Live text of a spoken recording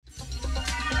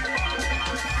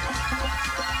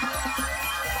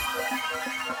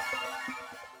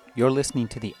You're listening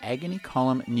to the Agony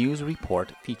Column News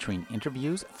Report featuring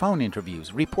interviews, phone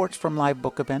interviews, reports from live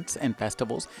book events and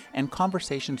festivals, and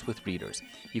conversations with readers.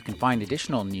 You can find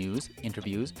additional news,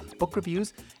 interviews, book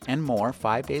reviews, and more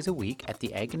 5 days a week at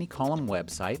the Agony Column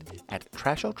website at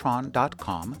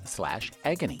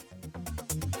trashotron.com/agony.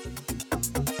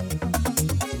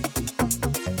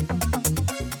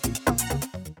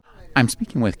 I'm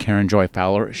speaking with Karen Joy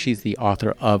Fowler. She's the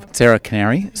author of Sarah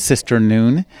Canary, Sister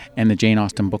Noon, and the Jane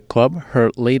Austen Book Club.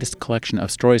 Her latest collection of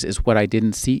stories is What I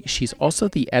Didn't See. She's also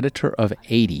the editor of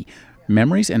 80,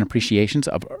 Memories and Appreciations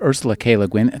of Ursula K. Le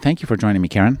Guin. Thank you for joining me,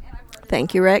 Karen.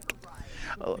 Thank you, Rick.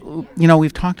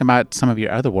 We've talked about some of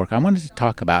your other work. I wanted to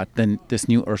talk about this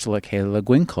new Ursula K. Le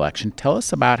Guin collection. Tell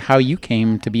us about how you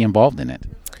came to be involved in it.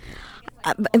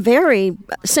 Very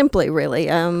simply, really.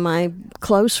 My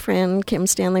close friend, Kim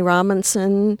Stanley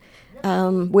Robinson,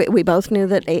 we both knew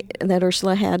that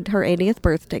Ursula had her 80th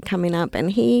birthday coming up, and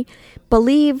he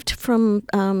believed from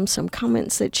some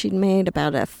comments that she'd made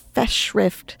about a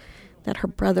Festschrift that her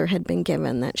brother had been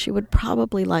given, that she would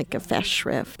probably like a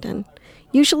Festschrift. And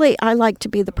usually I like to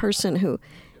be the person who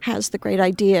has the great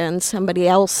idea and somebody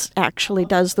else actually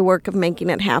does the work of making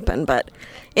it happen. But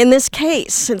in this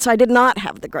case, since I did not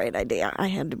have the great idea, I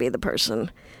had to be the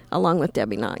person, along with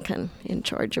Debbie Notkin, in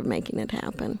charge of making it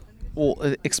happen. Well,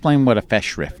 explain what a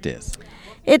Festschrift is.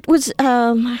 It was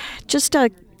just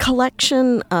a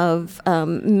collection of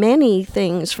many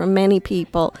things from many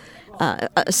people,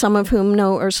 some of whom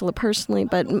know Ursula personally,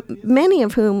 but many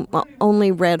of whom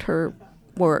only read her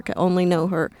work, only know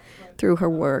her through her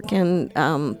work, and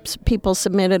people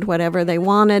submitted whatever they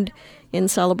wanted in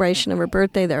celebration of her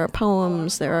birthday. There are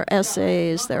poems, there are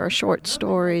essays, there are short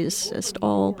stories, just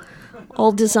all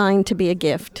designed to be a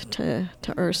gift to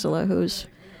Ursula, who's,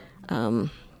 I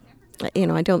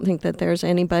don't think that there's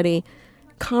anybody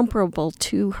comparable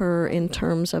to her in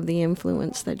terms of the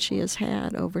influence that she has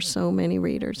had over so many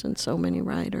readers and so many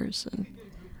writers. And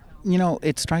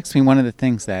it strikes me one of the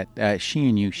things that she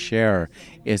and you share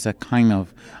is a kind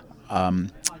of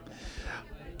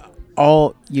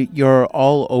you're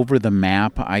all over the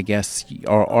map, I guess,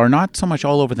 or not so much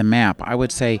all over the map. I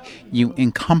would say you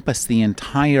encompass the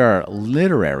entire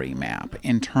literary map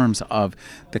in terms of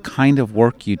the kind of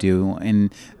work you do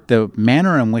and the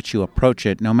manner in which you approach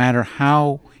it, no matter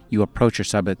how you approach your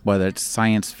subject, whether it's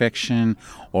science fiction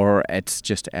or it's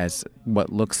just as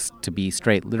what looks to be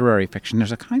straight literary fiction.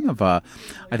 There's a kind of a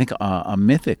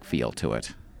mythic feel to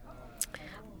it.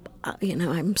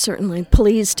 I'm certainly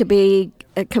pleased to be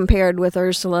compared with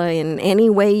Ursula in any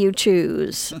way you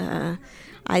choose.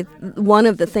 One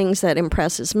of the things that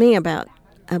impresses me about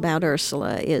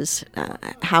Ursula is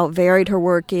how varied her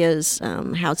work is,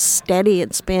 how steady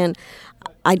it's been.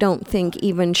 I don't think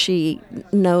even she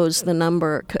knows the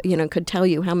number, could tell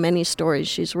you how many stories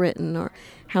she's written or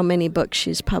how many books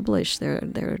she's published.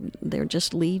 They're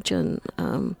just legion.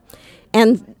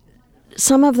 And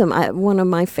some of them, one of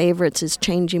my favorites is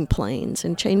Changing Planes,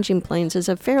 and Changing Planes is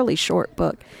a fairly short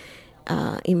book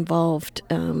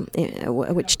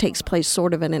which takes place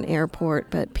sort of in an airport,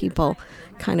 but people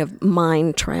kind of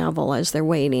mind travel as they're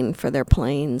waiting for their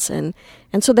planes, and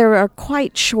so there are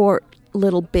quite short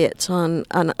little bits on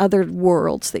other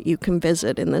worlds that you can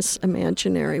visit in this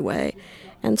imaginary way.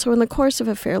 And so in the course of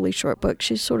a fairly short book,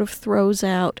 she sort of throws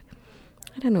out,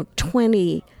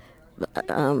 20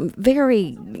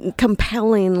 very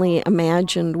compellingly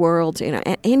imagined worlds.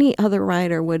 Any other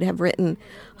writer would have written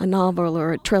a novel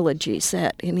or a trilogy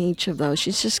set in each of those.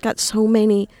 She's just got so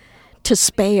many to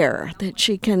spare that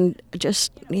she can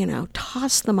just,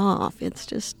 toss them off.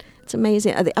 It's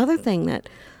amazing. The other thing that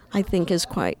I think is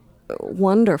quite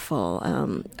wonderful,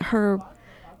 her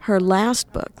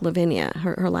last book, Lavinia,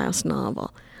 her last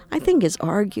novel, I think is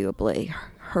arguably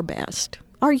her best.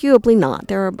 Arguably not.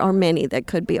 There are many that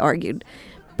could be argued,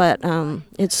 but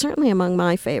it's certainly among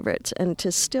my favorites. And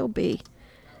to still be,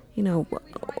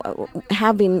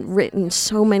 having written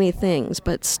so many things,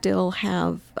 but still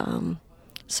have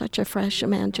such a fresh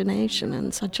imagination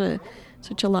and such a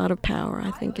lot of power, I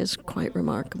think is quite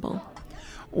remarkable.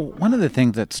 One of the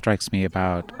things that strikes me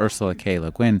about Ursula K.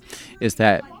 Le Guin is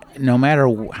that no matter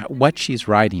what she's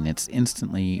writing, it's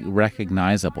instantly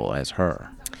recognizable as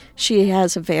her. She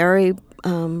has a very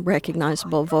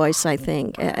recognizable voice, I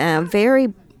think, a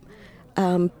very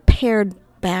pared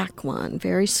back one,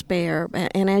 very spare,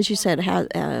 and as you said,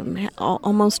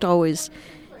 almost always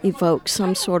evokes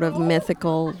some sort of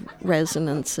mythical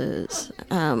resonances.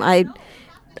 I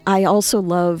also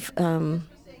love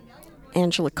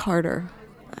Angela Carter,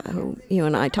 who you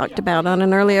and I talked about on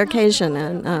an earlier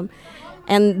occasion,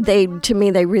 And to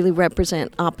me, they really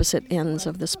represent opposite ends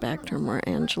of the spectrum, where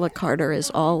Angela Carter is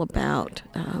all about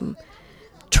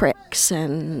tricks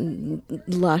and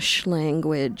lush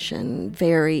language and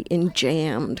very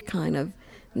enjammed kind of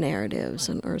narratives,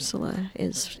 and Ursula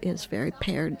is very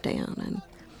pared down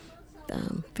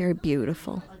and very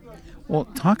beautiful. Well,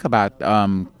 talk about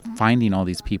finding all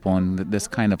these people in this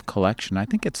kind of collection. I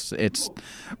think it's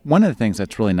one of the things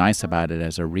that's really nice about it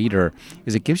as a reader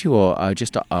is it gives you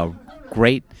just a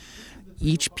great.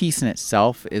 Each piece in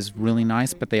itself is really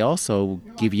nice, but they also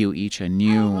give you each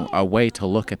a way to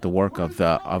look at the work of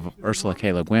Ursula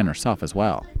K. Le Guin herself as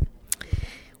well.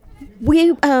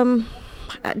 We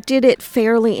did it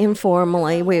fairly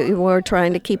informally. We were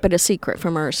trying to keep it a secret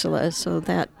from Ursula, so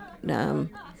that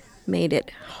made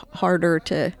it harder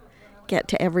to get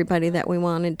to everybody that we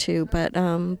wanted to. But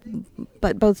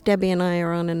both Debbie and I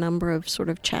are on a number of sort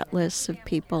of chat lists of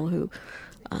people who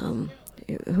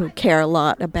care a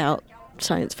lot about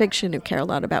science fiction, who care a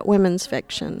lot about women's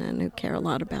fiction, and who care a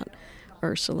lot about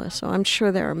Ursula. So I'm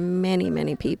sure there are many,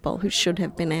 many people who should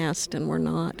have been asked and were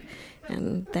not,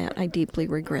 and that I deeply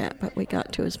regret, but we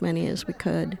got to as many as we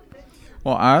could.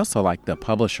 Well, I also like the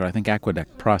publisher. I think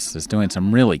Aqueduct Press is doing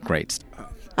some really great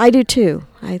stuff. I do too.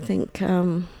 I think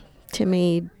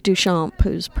Timmy Duchamp,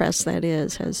 whose press that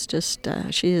is, has just,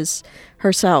 she is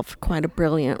herself quite a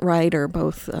brilliant writer,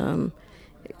 both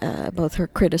her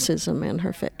criticism and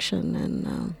her fiction,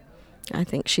 and I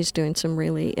think she's doing some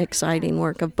really exciting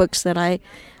work of books that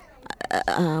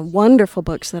wonderful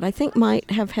books that I think might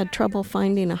have had trouble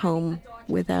finding a home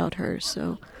without her.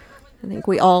 So I think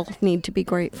we all need to be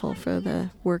grateful for the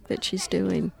work that she's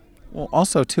doing. Well,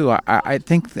 also, too, I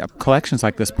think that collections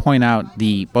like this point out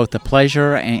both the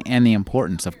pleasure and the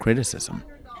importance of criticism.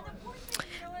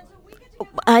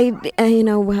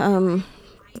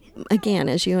 Again,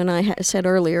 as you and I said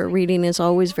earlier, reading is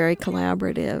always very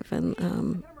collaborative,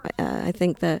 and I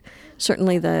think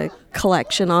certainly the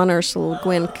collection on Ursula Le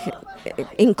Guin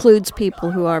includes people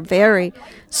who are very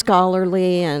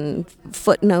scholarly and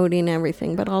footnoting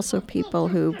everything, but also people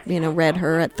who read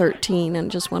her at 13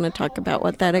 and just want to talk about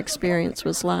what that experience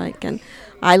was like. And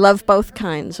I love both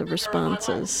kinds of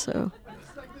responses, so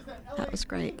that was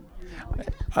great.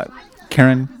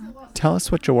 Karen, tell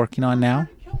us what you're working on now.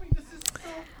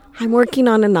 I'm working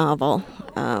on a novel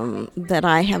that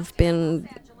I have been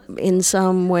in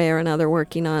some way or another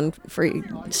working on for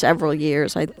several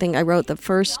years. I think I wrote the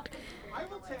first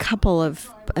couple of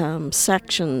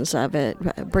sections of it,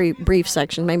 brief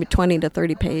sections, maybe 20 to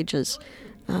 30 pages,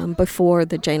 before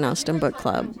the Jane Austen Book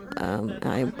Club.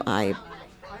 I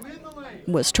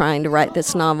was trying to write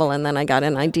this novel, and then I got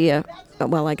an idea.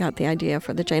 Well, I got the idea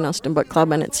for the Jane Austen Book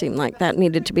Club, and it seemed like that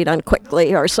needed to be done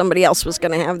quickly, or somebody else was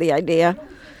going to have the idea.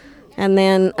 And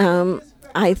then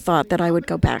I thought that I would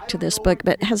go back to this book,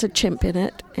 but it has a chimp in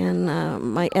it. And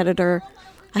my editor,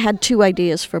 I had two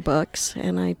ideas for books,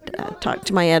 and I talked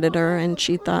to my editor, and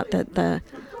she thought that the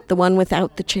one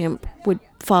without the chimp would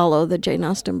follow the Jane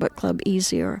Austen Book Club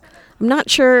easier. I'm not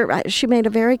sure. She made a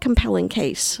very compelling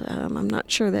case. I'm not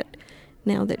sure that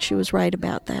now that she was right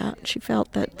about that. She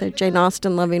felt that the Jane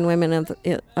Austen loving women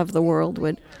of the world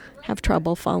would have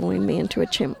trouble following me into a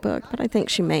chimp book, but I think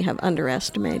she may have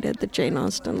underestimated the Jane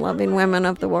Austen loving women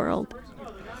of the world.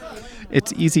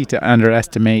 It's easy to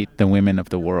underestimate the women of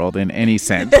the world in any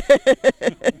sense.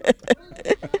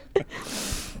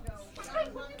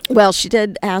 Well, she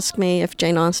did ask me if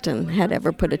Jane Austen had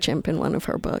ever put a chimp in one of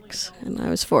her books, and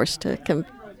I was forced to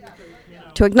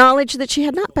acknowledge that she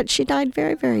had not, but she died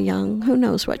very, very young. Who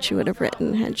knows what she would have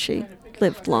written had she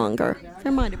lived longer.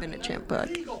 There might have been a chimp book.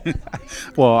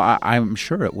 Well, I'm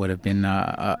sure it would have been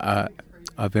a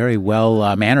very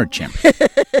well-mannered chimp.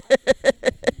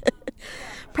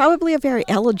 Probably a very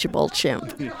eligible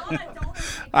chimp.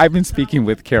 I've been speaking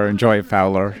with Karen Joy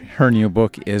Fowler. Her new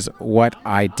book is What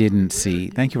I Didn't See.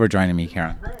 Thank you for joining me,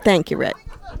 Karen. Thank you, Rick.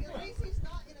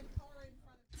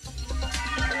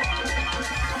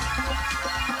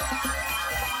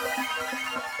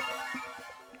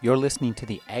 You're listening to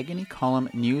the Agony Column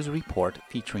News Report,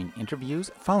 featuring interviews,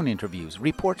 phone interviews,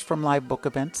 reports from live book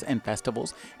events and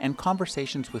festivals, and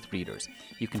conversations with readers.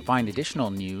 You can find additional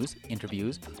news,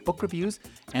 interviews, book reviews,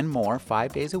 and more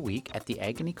 5 days a week at the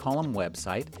Agony Column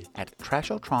website at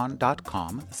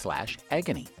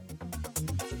trashotron.com/agony.